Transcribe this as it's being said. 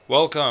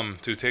Welcome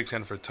to Take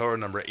 10 for Torah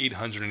number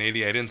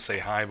 880. I didn't say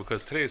hi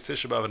because today is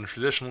Tisha B'Av and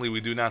traditionally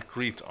we do not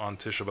greet on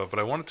Tisha B'Av, but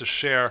I wanted to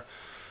share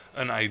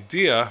an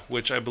idea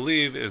which I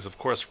believe is of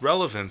course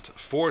relevant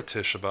for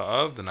Tisha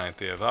B'Av, the ninth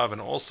day of Av,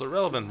 and also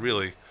relevant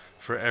really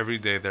for every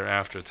day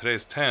thereafter.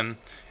 Today's 10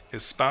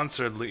 is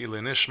sponsored Le'ilei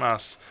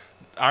Nishmas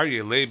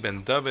Aryeh Leib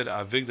ben David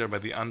Avigdor by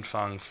the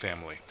Anfang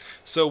family.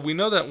 So we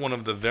know that one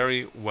of the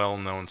very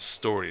well-known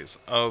stories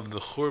of the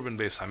Churban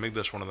Beis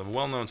Hamikdash, one of the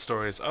well-known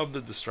stories of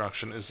the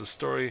destruction, is the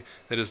story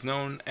that is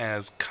known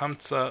as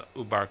Kamtza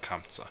Ubar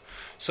Kamtza.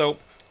 So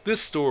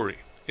this story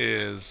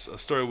is a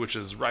story which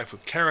is rife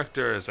with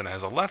characters and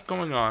has a lot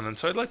going on, and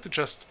so I'd like to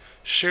just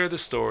share the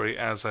story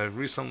as I've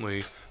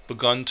recently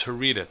begun to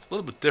read it. A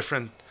little bit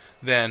different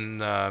than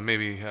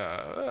maybe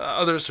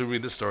others who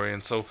read the story,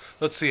 and so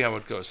let's see how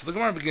it goes. So the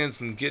Gemara begins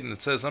in Gittin.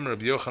 It says, "Amar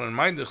Rabbi Yochanan,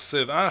 Ma'idich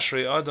Siv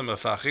Ashrei Adam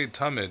Afachid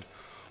Tamid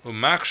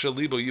U'Maksha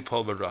Libo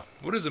Yipol Bara."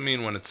 What does it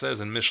mean when it says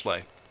in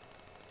Mishlei,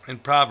 in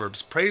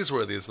Proverbs,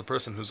 praiseworthy is the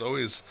person who's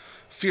always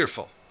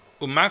fearful.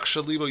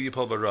 U'Maksha Libo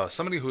Yipol Bara,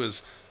 somebody who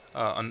is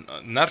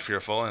not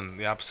fearful, and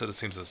the opposite it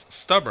seems is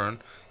stubborn,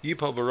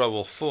 Yipol Bara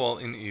will fall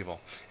in evil.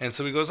 And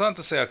so he goes on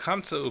to say,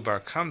 Akamtza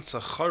Ubar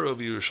Kamtza Charov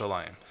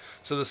Yerushalayim.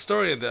 So the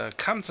story of the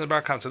Kamtza and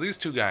Bar Kamtza, these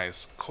two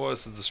guys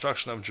caused the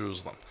destruction of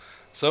Jerusalem.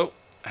 So,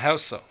 how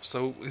so?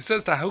 So he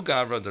says, Tahu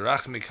Gavra,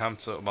 Derachmi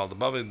Kamtza,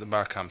 Baldabavi,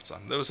 Bar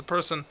Kamtza. There was a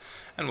person,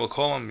 and we'll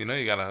call him, you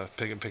gotta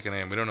pick a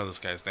name. We don't know this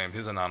guy's name.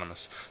 He's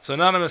anonymous. So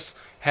Anonymous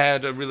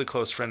had a really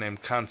close friend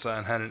named Kamtza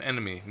and had an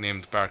enemy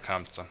named Bar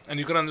Kamtza. And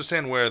you can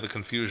understand where the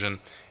confusion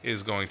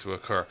is going to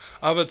occur.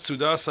 Avad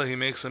Sudasa, he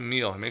makes a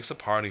meal, he makes a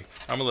party.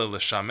 Amalei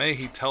L'Shameh,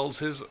 he tells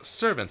his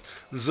servant,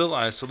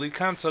 Zilai Soli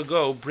Kamtza,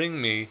 go, bring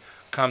me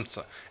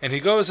Kamtza. And he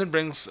goes and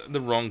brings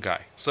the wrong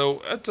guy.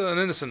 So it's an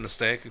innocent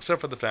mistake,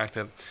 except for the fact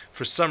that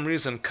for some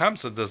reason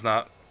Kamtza does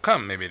not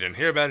come. Maybe he didn't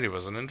hear about it, he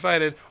wasn't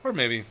invited, or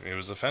maybe he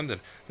was offended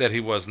that he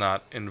was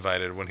not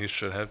invited when he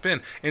should have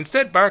been.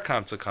 Instead, Bar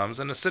Kamtza comes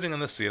and is sitting in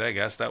the seat, I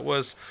guess, that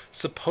was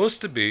supposed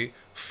to be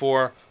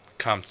for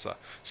Kamtza.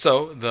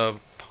 So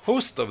the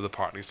host of the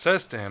party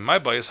says to him, "My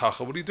boy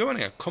Hacha, what are you doing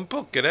here?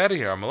 Kumpuk, get out of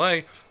here."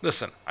 Amalei,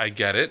 listen, I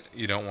get it.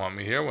 You don't want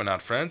me here. We're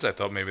not friends. I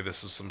thought maybe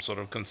this was some sort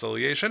of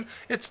conciliation.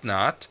 It's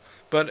not.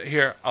 But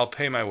here, I'll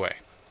pay my way.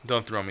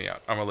 Don't throw me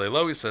out. Amalei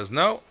Lo, he says,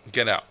 no,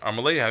 get out.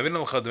 Amalei Havin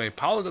al Chadmei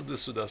Palagad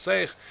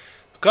Sudaseich.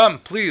 Come,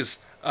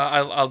 please.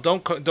 I'll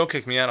don't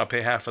kick me out. I'll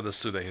pay half of the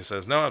Suda. He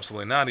says, no,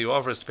 absolutely not. He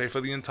offers to pay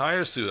for the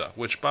entire Suda,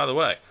 which, by the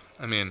way,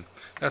 I mean,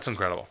 that's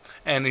incredible.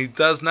 And he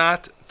does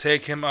not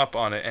take him up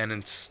on it, and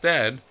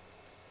instead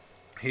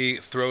he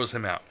throws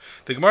him out.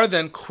 The Gemara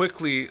then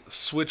quickly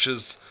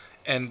switches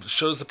and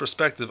shows the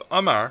perspective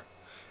Amar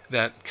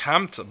that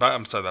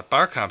that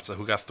Bar Kamtza,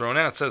 who got thrown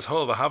out, says, the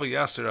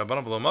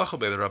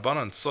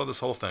Rabbanan saw this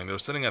whole thing. They were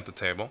sitting at the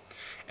table,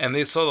 and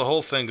they saw the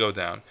whole thing go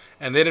down,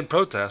 and they didn't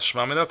protest.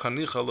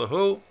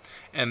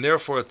 And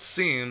therefore it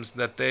seems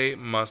that they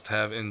must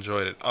have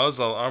enjoyed it.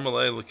 Azal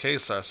Armalei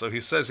L'Kesar. So he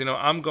says,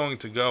 I'm going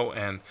to go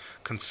and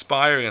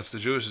conspire against the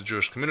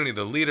Jewish community,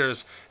 the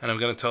leaders, and I'm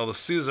going to tell the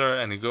Caesar,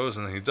 and he goes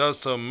and he does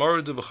so.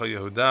 Mordu b'cha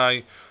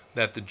Yehudai,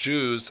 that the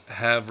Jews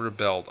have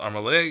rebelled.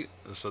 Armalei,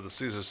 so the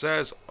Caesar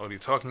says, what are you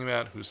talking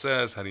about? Who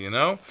says? How do you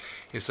know?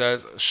 He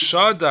says,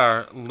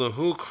 Shadar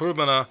Lehu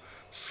Kurbana,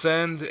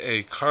 send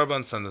a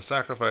carbon, send a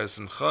sacrifice,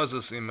 and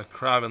Chazis im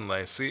Mekraven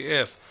le. See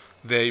if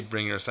they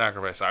bring your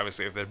sacrifice.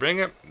 Obviously, if they bring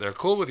it, they're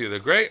cool with you, they're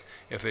great.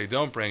 If they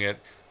don't bring it,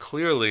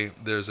 clearly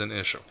there's an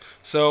issue.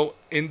 So,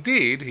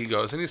 indeed, he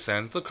goes and he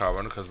sends the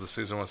carbon because the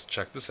Caesar wants to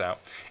check this out.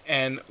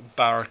 And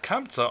Bar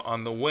Kamtza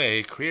on the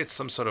way creates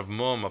some sort of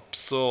mum, a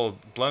psul,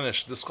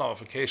 blemish,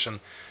 disqualification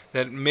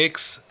that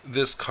makes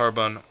this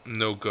carbon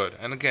no good.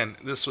 And again,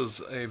 this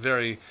was a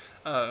very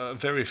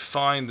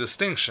fine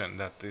distinction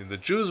that the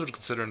Jews would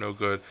consider no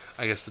good.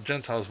 I guess the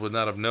Gentiles would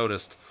not have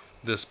noticed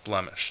this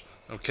blemish.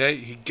 Okay,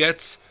 he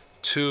gets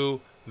to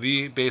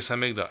the Beis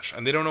Hamikdash,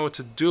 and they don't know what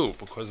to do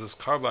because this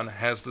carbon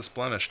has this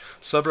blemish.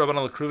 Sav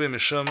Rabbanan l'kruve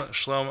mishum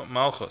shlom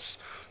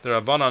malchus. The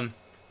Rabbanan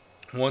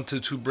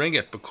wanted to bring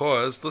it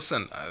because,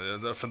 listen,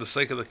 for the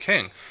sake of the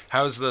king,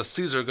 how is the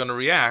Caesar going to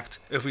react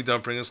if we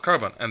don't bring his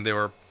carbon? And they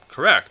were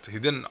correct. He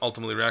didn't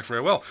ultimately react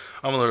very well.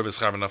 Amalei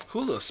Zachar ben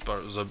Avkulas,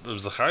 but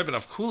Zachar ben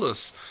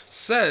Avkulas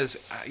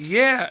says,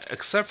 yeah,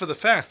 except for the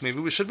fact, maybe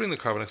we should bring the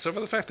carbon, except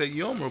for the fact that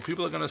Yomru,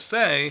 people are going to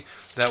say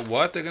that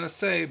what? They're going to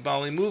say,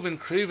 Bali Muvin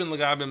Krivin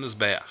Lagabim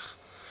Mizbeach.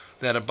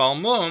 That a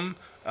Balmum,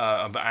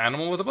 an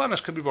animal with a blemish,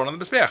 could be brought on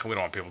the Mizbeach. We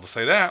don't want people to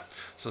say that.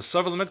 So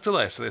Savar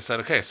L'Miktaleh. So they said,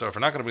 okay, so if we're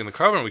not going to bring the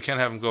carbon, we can't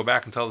have him go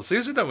back and tell the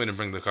Caesar that we didn't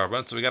bring the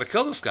carbon, so we got to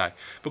kill this guy.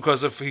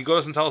 Because if he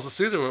goes and tells the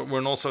Caesar, we're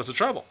in all sorts of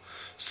trouble.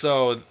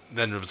 So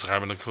then Rabbi Zachar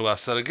ben Avkulas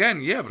said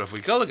again, yeah, but if we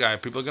kill the guy,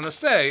 people are going to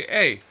say,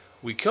 hey,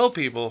 we kill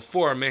people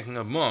for making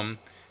a mum,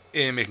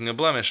 making a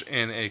blemish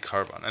in a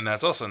carbon. And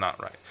that's also not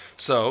right.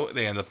 So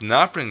they end up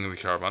not bringing the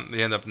carbon,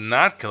 they end up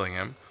not killing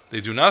him, they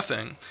do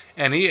nothing,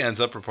 and he ends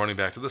up reporting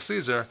back to the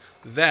Caesar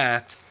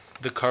that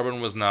the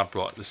carbon was not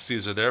brought. The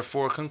Caesar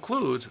therefore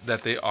concludes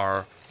that they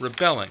are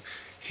rebelling.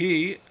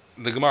 The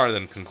Gemara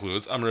then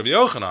concludes, Am Rabbi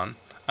Yochanan,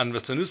 An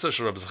v'tzanusa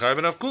shel Rabbi Zachariah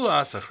ben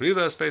Avkulas,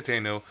 achriva es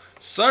beitenu,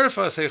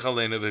 sarfa es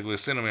heichaleinu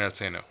v'glisinu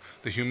mi'artzenu.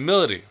 The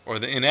humility, or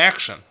the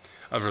inaction,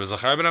 of Rabbi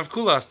Zachariah ben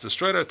Avkulas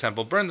destroyed our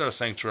temple, burned our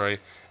sanctuary,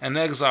 and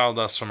exiled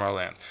us from our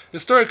land. The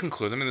story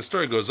concludes. The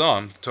story goes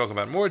on to talk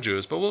about more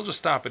Jews, but we'll just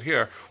stop it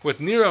here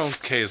with Nero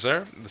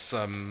Kaiser, this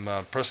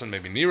person,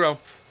 maybe Nero,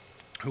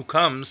 who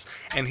comes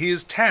and he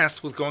is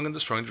tasked with going and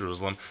destroying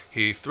Jerusalem.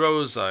 He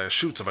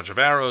shoots a bunch of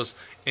arrows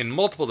in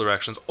multiple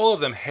directions. All of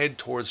them head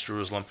towards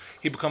Jerusalem.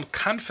 He becomes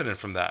confident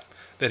from that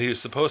he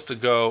was supposed to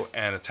go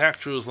and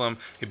attack Jerusalem.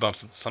 He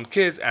bumps into some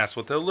kids, asks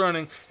what they're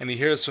learning, and he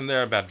hears from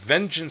there about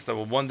vengeance that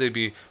will one day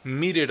be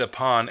meted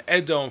upon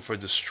Edom for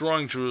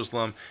destroying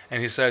Jerusalem.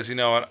 And he says, you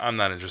know what, I'm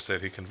not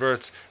interested. He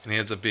converts, and he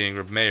ends up being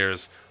Reb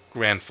Meir's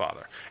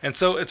grandfather. And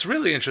so it's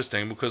really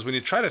interesting because when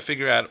you try to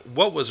figure out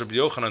what was Rabbi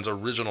Yochanan's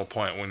original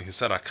point when he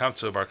said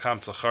Akamtzu bar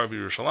Kamtza Charvi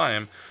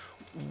Yerushalayim,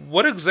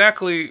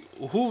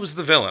 who was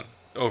the villain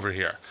over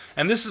here?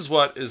 And this is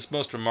what is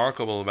most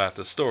remarkable about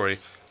this story.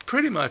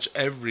 Pretty much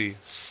every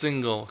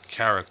single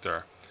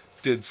character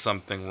did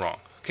something wrong.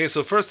 Okay,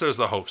 so first there's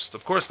the host.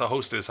 Of course the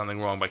host did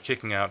something wrong by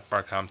kicking out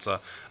Bar Kamtza.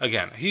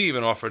 Again, he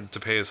even offered to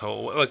pay his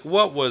whole...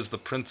 what was the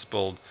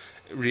principled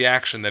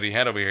reaction that he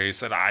had over here? He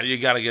said, you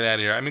gotta get out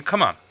of here. I mean,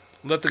 come on.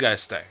 Let the guy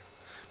stay.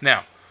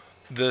 Now,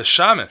 the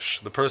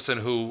shamish, the person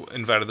who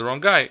invited the wrong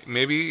guy,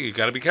 maybe you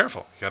got to be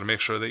careful. You got to make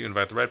sure that you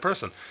invite the right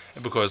person,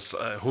 because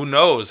who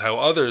knows how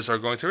others are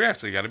going to react.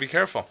 So you got to be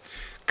careful.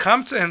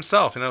 Kamtza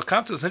himself,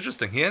 Kamtza is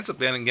interesting. He ends up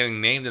getting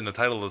named in the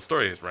title of the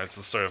story, right? It's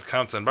the story of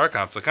Kamtza and Bar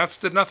Kamtza.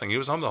 Kamtza did nothing. He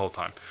was home the whole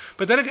time.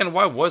 But then again,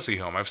 why was he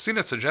home? I've seen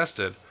it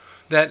suggested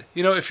that,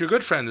 if your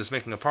good friend is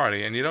making a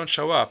party and you don't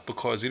show up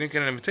because you didn't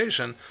get an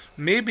invitation,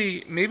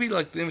 maybe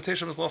the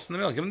invitation was lost in the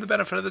mail. Give him the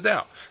benefit of the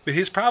doubt. But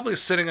he's probably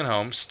sitting at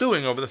home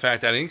stewing over the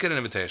fact that he didn't get an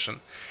invitation.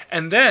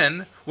 And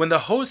then when the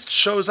host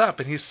shows up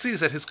and he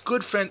sees that his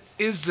good friend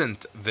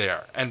isn't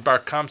there and Bar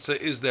Kamtza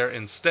is there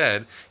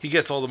instead, he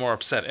gets all the more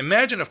upset.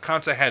 Imagine if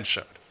Kamtza had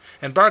showed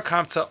and Bar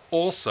Kamtza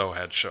also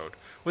had showed.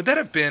 Would that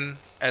have been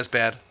as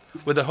bad?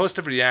 Would the host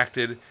have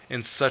reacted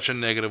in such a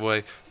negative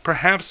way?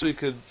 Perhaps we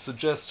could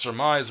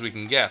surmise, we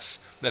can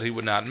guess that he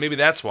would not. Maybe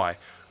that's why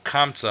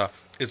Kamtza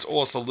is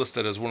also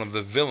listed as one of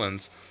the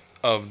villains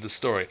of the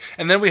story.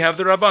 And then we have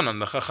the Rabbanon,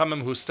 the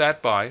Chachamim, who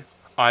sat by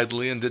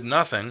idly and did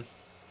nothing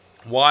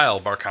while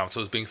Bar Kamtza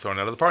was being thrown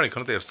out of the party.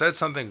 Couldn't they have said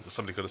something?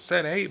 Somebody could have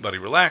said, hey, buddy,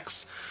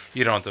 relax.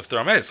 You don't have to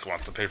throw him out. He's going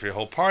to have to pay for your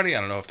whole party.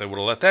 I don't know if they would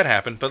have let that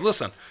happen. But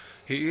listen,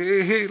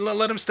 he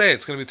let him stay.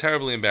 It's going to be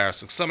terribly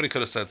embarrassing. Somebody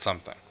could have said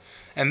something.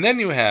 And then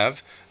you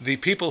have the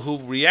people who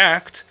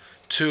react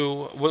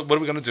to what are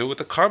we going to do with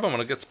the carbon when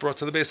it gets brought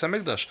to the Beis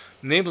Hamikdash?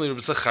 Namely, Rabbi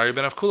Zachariah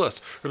ben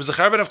Avkulas. Rabbi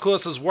Zachariah ben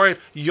Avkulas is worried.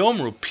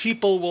 Yomru,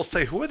 people will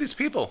say, who are these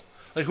people?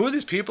 Who are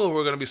these people who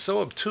are going to be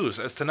so obtuse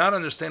as to not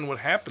understand what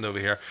happened over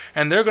here?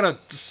 And they're going to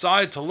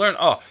decide to learn,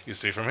 you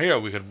see, from here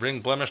we could bring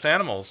blemished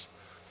animals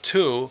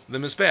to the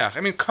Mizbeach.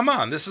 I mean, come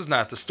on, this is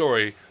not the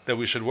story that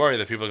we should worry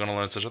that people are going to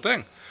learn such a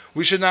thing.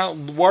 We should not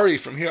worry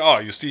from here,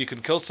 you see, you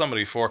can kill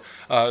somebody for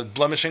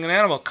blemishing an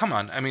animal. Come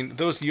on, I mean,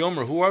 those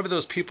Yomer, whoever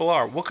those people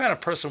are, what kind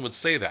of person would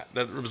say that?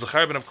 That Rabbi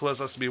Zachariah ben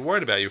Avkulas has to be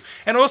worried about you.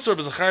 And also,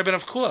 Rabbi Zachariah ben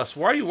Avkulas,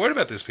 why are you worried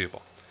about these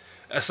people?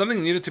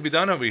 Something needed to be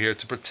done over here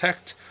to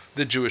protect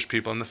the Jewish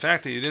people, and the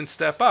fact that you didn't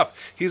step up,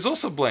 he's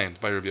also blamed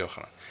by Rabbi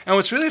Yochanan. And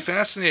what's really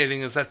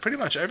fascinating is that pretty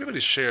much everybody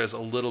shares a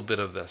little bit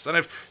of this. And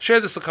I've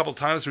shared this a couple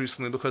times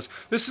recently because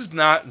this is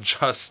not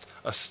just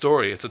a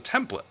story, it's a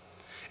template.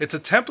 It's a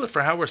template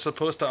for how we're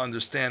supposed to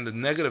understand the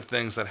negative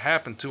things that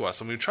happen to us.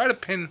 And when we try to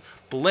pin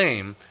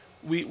blame,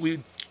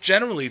 we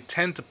generally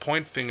tend to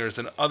point fingers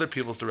in other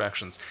people's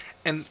directions.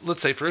 And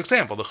let's say, for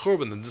example, the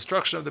Churban, the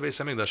destruction of the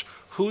Beis Hamikdash.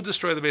 Who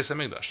destroyed the Beis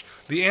Hamikdash?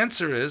 The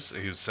answer is,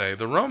 you'd say,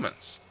 the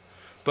Romans.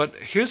 But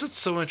here's what's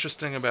so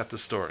interesting about the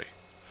story.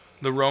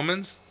 The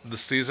Romans, the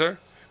Caesar,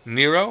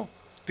 Nero,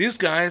 these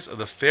guys are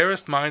the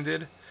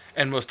fairest-minded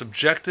and most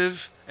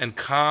objective and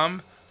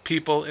calm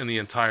people in the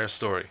entire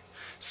story.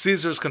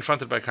 Caesar is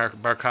confronted by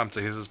Bar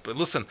Kamtza. He says, but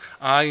listen,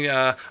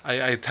 I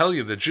tell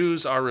you, the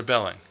Jews are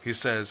rebelling. He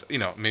says,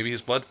 maybe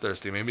he's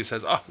bloodthirsty. Maybe he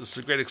says, this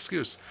is a great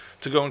excuse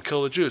to go and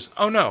kill the Jews.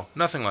 Oh, no,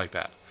 nothing like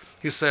that.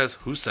 He says,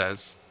 who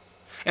says?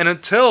 And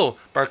until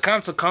Bar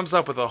Kamtza comes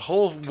up with a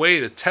whole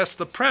way to test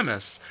the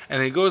premise,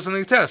 and he goes and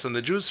he tests, and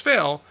the Jews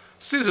fail,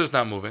 Caesar's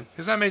not moving.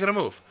 He's not making a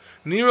move.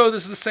 Nero,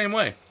 this is the same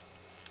way.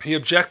 He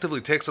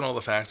objectively takes in all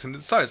the facts and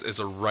decides, is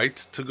it right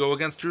to go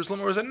against Jerusalem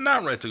or is it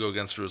not right to go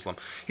against Jerusalem?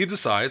 He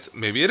decides,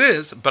 maybe it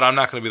is, but I'm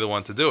not going to be the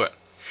one to do it.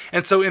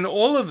 And so in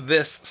all of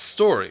this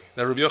story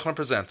that Rabbi Yochanan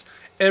presents,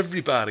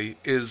 everybody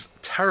is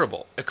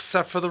terrible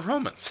except for the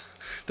Romans.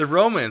 The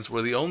Romans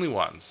were the only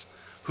ones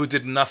who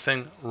did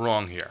nothing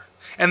wrong here.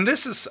 And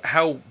this is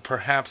how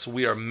perhaps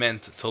we are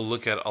meant to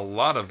look at a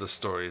lot of the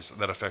stories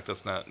that affect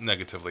us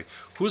negatively.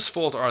 Whose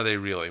fault are they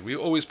really? We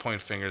always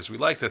point fingers. We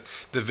like that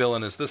the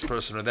villain is this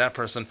person or that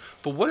person,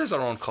 but what is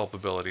our own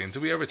culpability? And do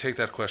we ever take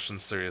that question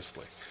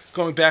seriously?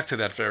 Going back to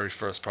that very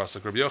first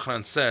pasuk, Rabbi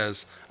Yochanan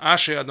says,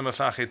 Asher Adam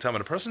Afachei Tamid,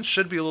 a person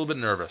should be a little bit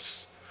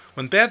nervous.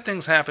 When bad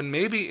things happen,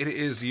 maybe it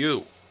is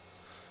you.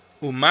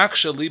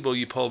 Umaksha libo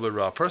yipol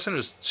b'ra. A person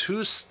is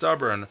too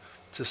stubborn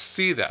to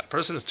see that. A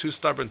person is too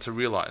stubborn to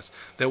realize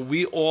that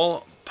we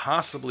all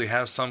possibly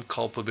have some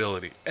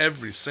culpability.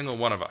 Every single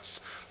one of us.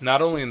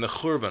 Not only in the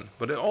churban,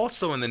 but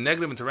also in the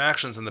negative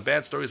interactions and the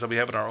bad stories that we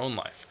have in our own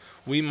life.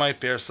 We might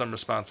bear some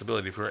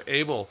responsibility. If we're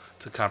able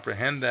to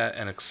comprehend that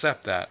and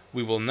accept that,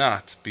 we will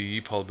not be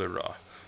yipol b'ra.